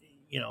guy,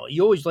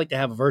 you always like to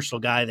have a versatile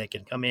guy that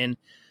can come in,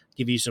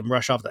 give you some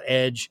rush off the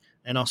edge,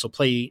 and also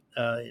play,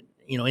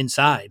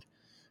 inside.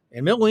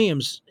 And Milton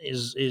Williams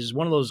is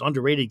one of those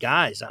underrated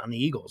guys on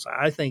the Eagles.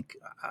 I think,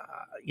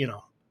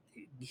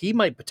 he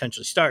might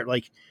potentially start.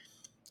 Like,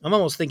 I'm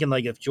almost thinking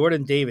like if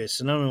Jordan Davis,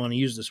 and I don't want to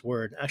use this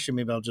word, actually,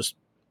 maybe I'll just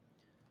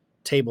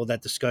table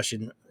that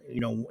discussion,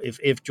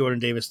 if Jordan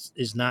Davis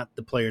is not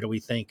the player that we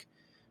think.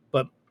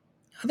 But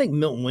I think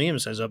Milton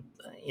Williams has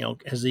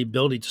the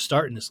ability to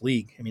start in this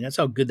league. I mean, that's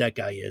how good that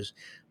guy is.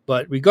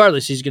 But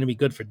regardless, he's going to be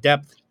good for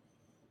depth.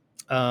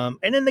 And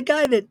then the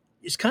guy that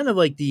is kind of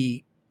like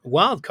the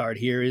wild card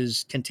here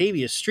is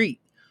Kentavious Street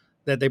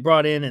that they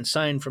brought in and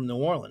signed from New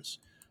Orleans.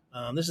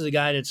 This is a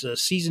guy that's a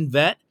seasoned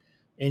vet,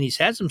 and he's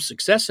had some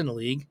success in the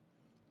league.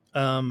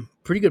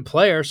 Pretty good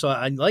player, so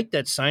I like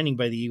that signing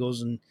by the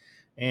Eagles,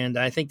 and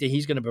I think that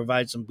he's going to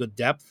provide some good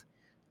depth,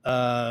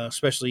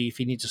 especially if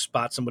he needs to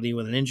spot somebody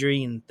with an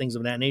injury and things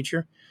of that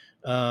nature.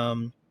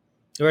 I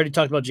already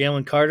talked about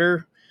Jalen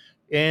Carter,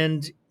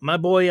 and my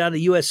boy out of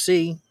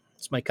USC,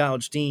 it's my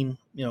college team,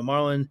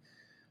 Marlon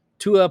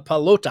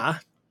Tuapalota.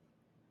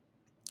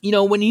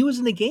 When he was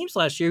in the games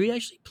last year, he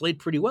actually played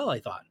pretty well, I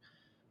thought.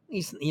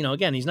 He's,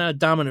 again, he's not a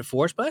dominant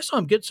force, but I saw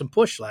him get some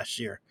push last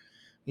year.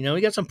 He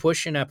got some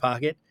push in that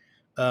pocket.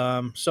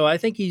 So I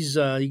think you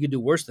could do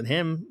worse than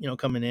him,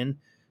 coming in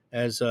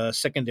as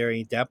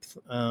secondary depth,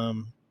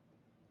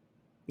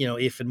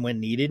 if and when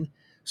needed.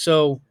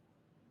 So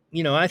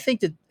I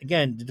think that,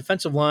 again, the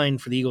defensive line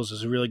for the Eagles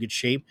is in really good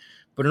shape.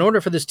 But in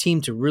order for this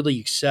team to really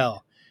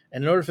excel,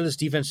 and in order for this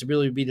defense to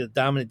really be the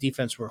dominant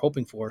defense we're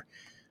hoping for,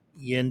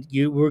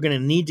 we're going to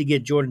need to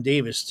get Jordan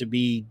Davis to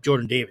be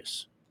Jordan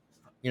Davis,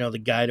 the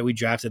guy that we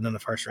drafted in the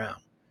first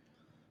round.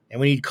 And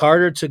we need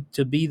Carter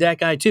to be that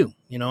guy too.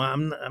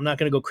 I'm not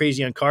going to go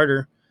crazy on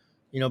Carter,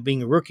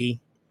 being a rookie.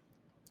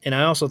 And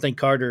I also think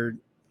Carter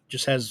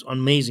just has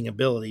amazing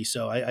ability.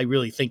 So I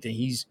really think that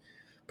he's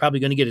probably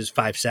going to get his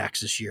 5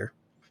 sacks this year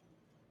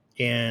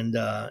and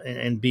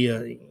be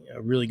a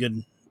really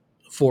good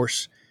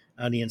force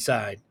on the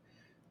inside.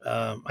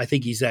 I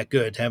think he's that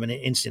good, having an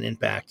instant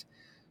impact.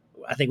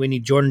 I think we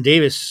need Jordan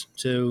Davis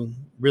to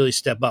really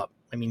step up.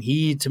 I mean,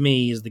 he, to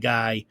me, is the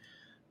guy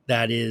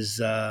that is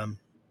of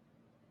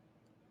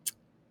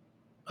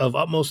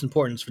utmost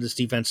importance for this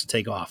defense to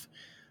take off.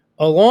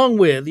 Along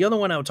with the other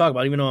one I would talk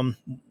about, even though I'm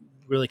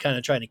really kind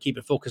of trying to keep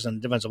it focused on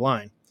the defensive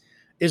line,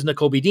 is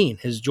Nakobe Dean,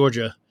 his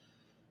Georgia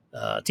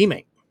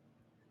teammate.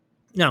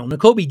 Now,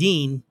 Nakobe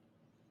Dean,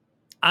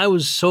 I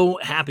was so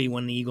happy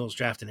when the Eagles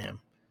drafted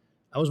him.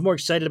 I was more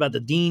excited about the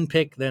Dean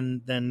pick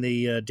than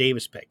the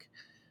Davis pick,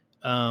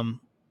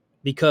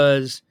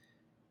 because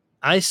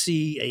I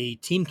see a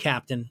team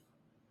captain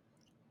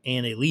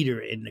and a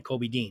leader in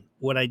Nakobe Dean.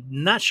 What I'm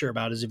not sure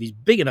about is if he's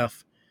big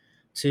enough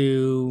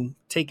to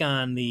take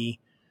on the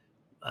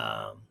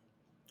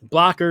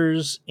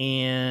blockers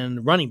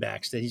and running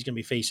backs that he's going to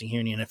be facing here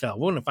in the NFL.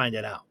 We're going to find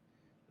that out.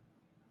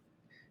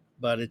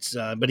 But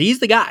he's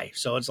the guy,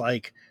 so it's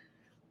like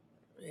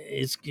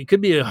it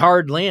could be a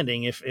hard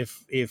landing if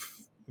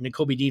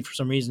Nakobe Dean for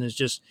some reason is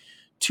just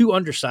too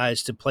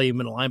undersized to play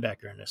middle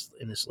linebacker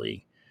in this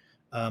league.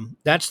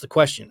 That's the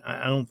question.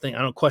 I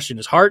don't question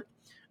his heart.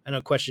 I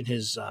don't question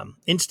his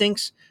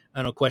instincts.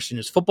 I don't question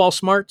his football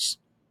smarts.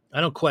 I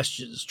don't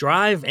question his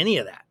drive. Any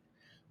of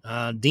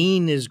that.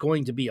 Dean is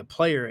going to be a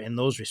player in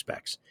those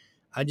respects.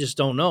 I just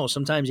don't know.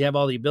 Sometimes you have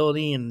all the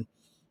ability and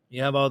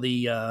you have all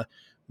the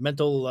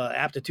mental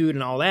aptitude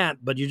and all that,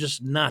 but you're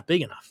just not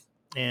big enough.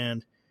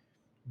 And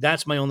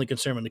that's my only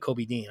concern with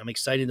Nakobe Dean. I'm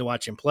excited to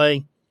watch him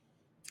play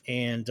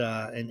and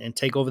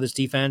take over this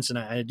defense. And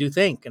I do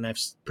think, and I've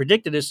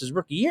predicted this his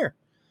rookie year.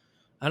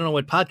 I don't know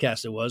what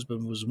podcast it was, but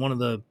it was one of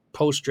the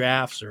post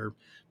drafts or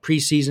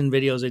preseason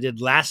videos I did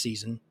last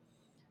season.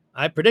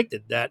 I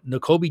predicted that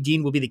Nakobe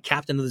Dean will be the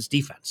captain of this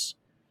defense.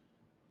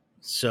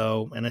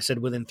 So, and I said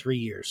within 3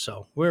 years.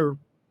 So we're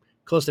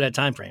close to that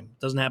time frame. It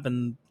doesn't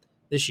happen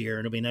this year.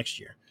 It'll be next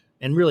year.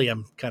 And really,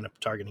 I'm kind of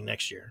targeting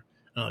next year.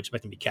 I don't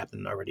expect him to be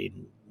captain already,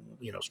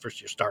 his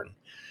first year starting.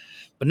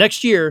 But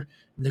next year,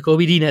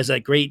 Nakobe Dean has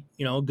that great,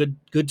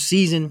 good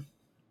season.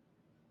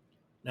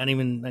 Not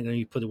going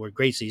to put the word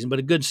great season, but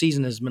a good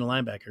season as middle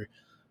linebacker.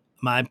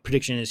 My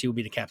prediction is he will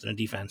be the captain of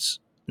defense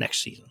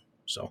next season.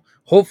 So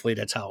hopefully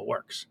that's how it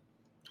works.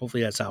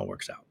 Hopefully that's how it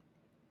works out.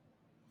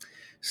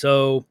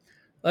 So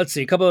let's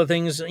see, a couple of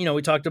things.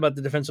 We talked about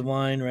the defensive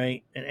line,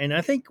 right? And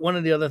I think one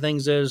of the other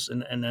things is,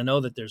 and I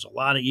know that there's a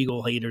lot of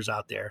Eagle haters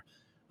out there.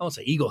 I won't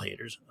say Eagle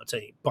haters. I'd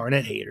say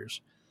Barnett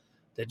haters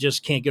that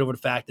just can't get over the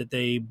fact that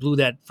they blew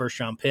that first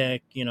round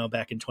pick,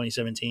 back in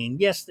 2017.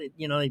 Yes,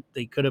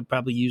 they could have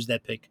probably used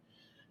that pick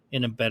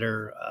in a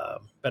better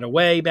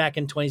way back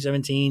in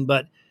 2017,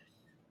 but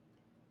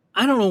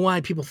I don't know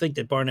why people think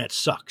that Barnett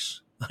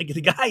sucks. Like,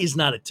 the guy is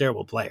not a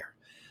terrible player.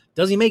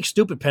 Does he make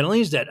stupid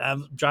penalties that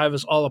drive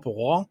us all up a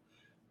wall?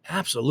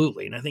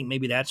 Absolutely. And I think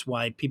maybe that's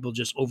why people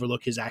just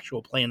overlook his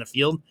actual play in the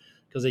field,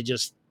 because they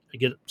just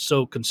get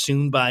so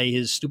consumed by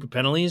his stupid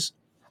penalties,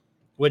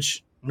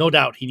 which no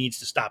doubt he needs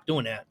to stop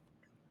doing that.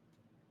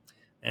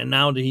 And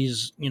now that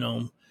he's,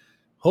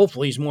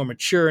 hopefully he's more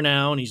mature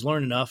now and he's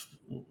learned enough,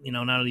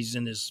 now that he's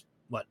in his,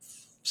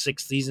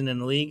 6th season in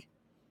the league,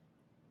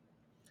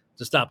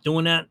 to stop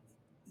doing that,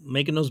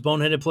 making those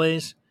boneheaded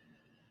plays.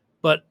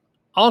 But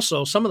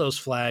also, some of those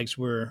flags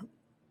were,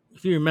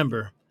 if you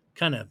remember,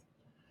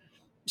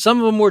 some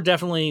of them were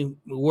definitely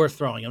worth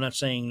throwing. I'm not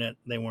saying that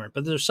they weren't,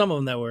 but there's some of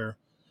them that were,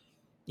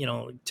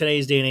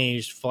 today's day and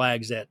age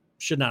flags that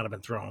should not have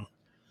been thrown.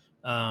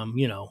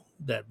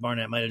 That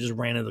Barnett might have just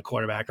ran into the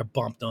quarterback or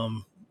bumped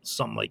them,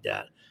 something like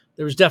that.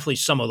 There was definitely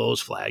some of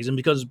those flags. And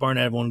because it's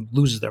Barnett, everyone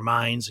loses their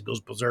minds and goes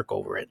berserk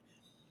over it.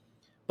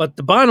 But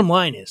the bottom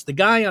line is, the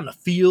guy on the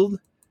field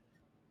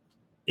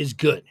is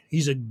good.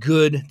 He's a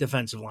good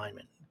defensive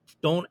lineman.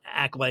 Don't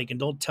act like and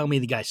don't tell me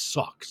the guy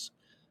sucks.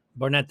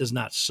 Barnett does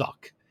not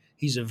suck.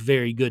 He's a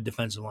very good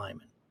defensive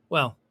lineman.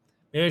 Well,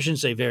 maybe I shouldn't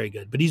say very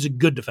good, but he's a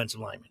good defensive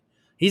lineman.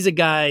 He's a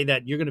guy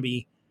that you're going to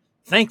be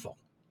thankful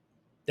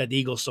that the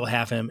Eagles still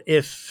have him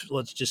if,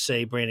 let's just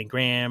say, Brandon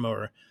Graham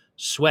or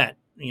Sweat,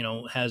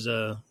 has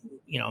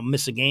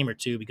miss a game or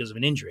two because of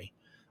an injury,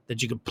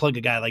 that you could plug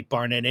a guy like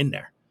Barnett in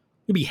there.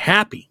 You'd be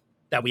happy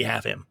that we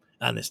have him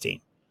on this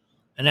team.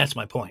 And that's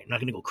my point. I'm not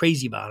going to go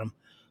crazy about him,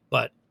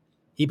 but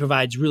he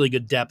provides really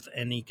good depth,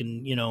 and he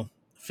can,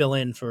 fill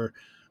in for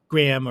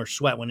Graham or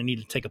Sweat when they need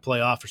to take a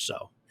play off or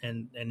so.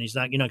 And you're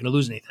not going to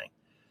lose anything.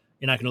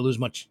 You're not going to lose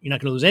much. You're not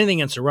going to lose anything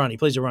against the run. He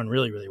plays the run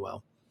really, really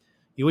well.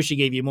 You wish he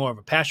gave you more of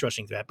a pass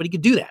rushing threat, but he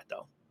could do that,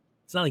 though.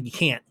 It's not like you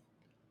can't.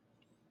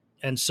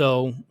 And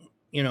so,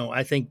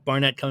 I think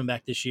Barnett coming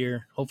back this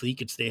year, hopefully he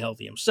could stay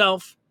healthy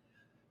himself.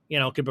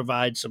 Could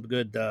provide some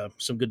good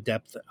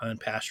depth on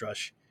pass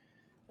rush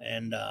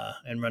and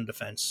run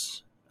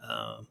defense.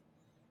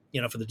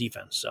 For the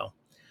defense. So,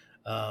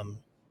 um,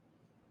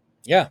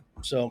 yeah.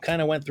 So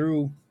kind of went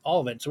through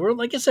all of it. So we're,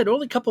 like I said,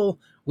 only a couple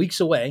weeks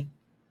away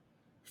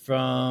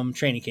from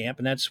training camp,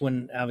 and that's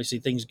when obviously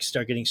things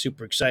start getting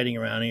super exciting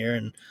around here,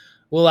 and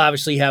we'll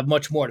obviously have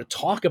much more to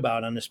talk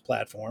about on this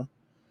platform.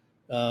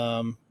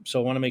 So I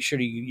want to make sure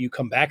you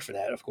come back for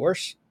that, of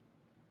course.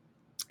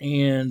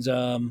 And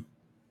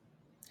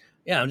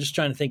yeah, I'm just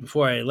trying to think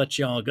before I let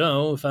you all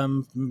go if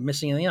I'm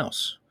missing anything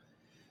else.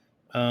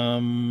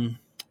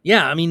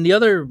 Yeah, I mean, the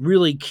other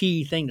really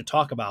key thing to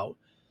talk about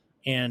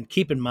and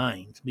keep in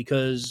mind,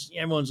 because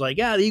everyone's like,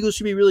 yeah, the Eagles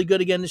should be really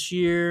good again this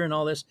year and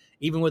all this,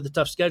 even with the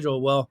tough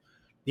schedule. Well,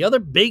 the other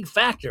big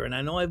factor, and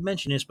I know I've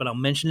mentioned this, but I'll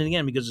mention it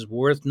again because it's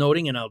worth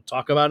noting and I'll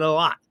talk about it a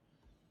lot,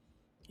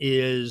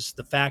 is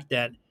the fact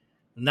that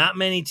not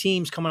many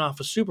teams coming off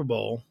a Super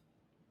Bowl,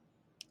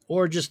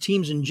 or just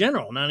teams in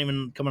general, not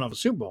even coming off a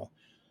Super Bowl,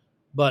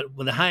 but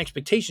with the high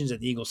expectations that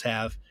the Eagles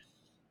have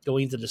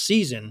going into the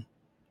season,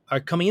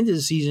 are coming into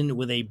the season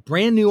with a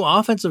brand new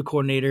offensive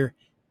coordinator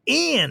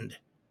and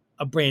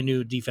a brand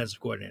new defensive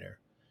coordinator.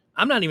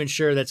 I'm not even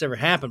sure that's ever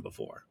happened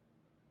before.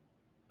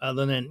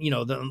 Other than,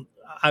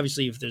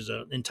 obviously if there's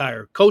an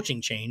entire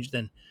coaching change,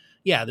 then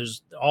yeah,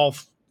 there's all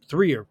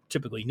three are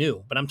typically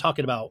new. But I'm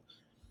talking about,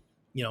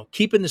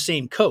 keeping the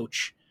same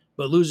coach,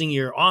 but losing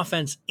your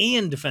offense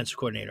and defensive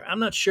coordinator. I'm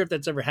not sure if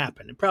that's ever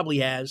happened. It probably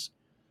has,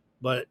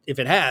 but if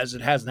it has,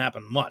 it hasn't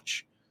happened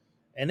much.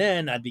 And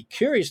then I'd be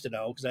curious to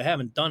know, because I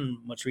haven't done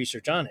much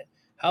research on it,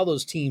 how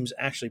those teams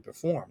actually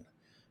performed.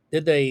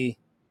 Did they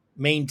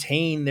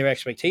maintain their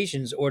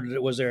expectations, or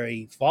was there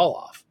a fall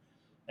off?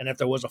 And if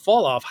there was a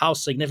fall off, how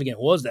significant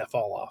was that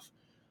fall off?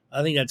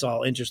 I think that's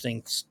all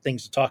interesting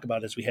things to talk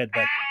about as we head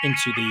back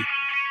into the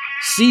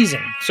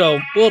season. So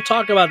we'll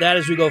talk about that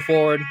as we go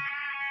forward.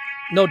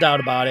 No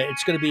doubt about it.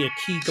 It's going to be a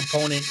key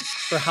component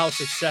for how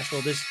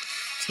successful this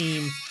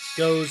team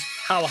goes,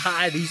 how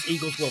high these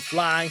Eagles will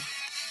fly.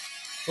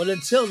 But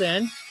until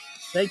then,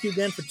 thank you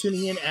again for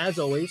tuning in. As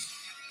always,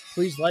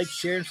 please like,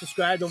 share, and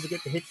subscribe. Don't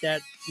forget to hit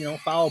that,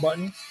 follow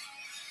button.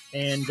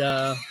 And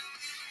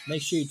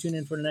make sure you tune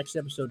in for the next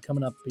episode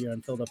coming up here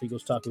on Philadelphia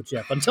Eagles Talk with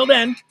Jeff. Until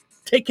then,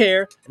 take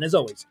care. And as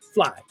always,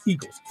 fly,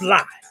 Eagles,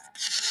 fly.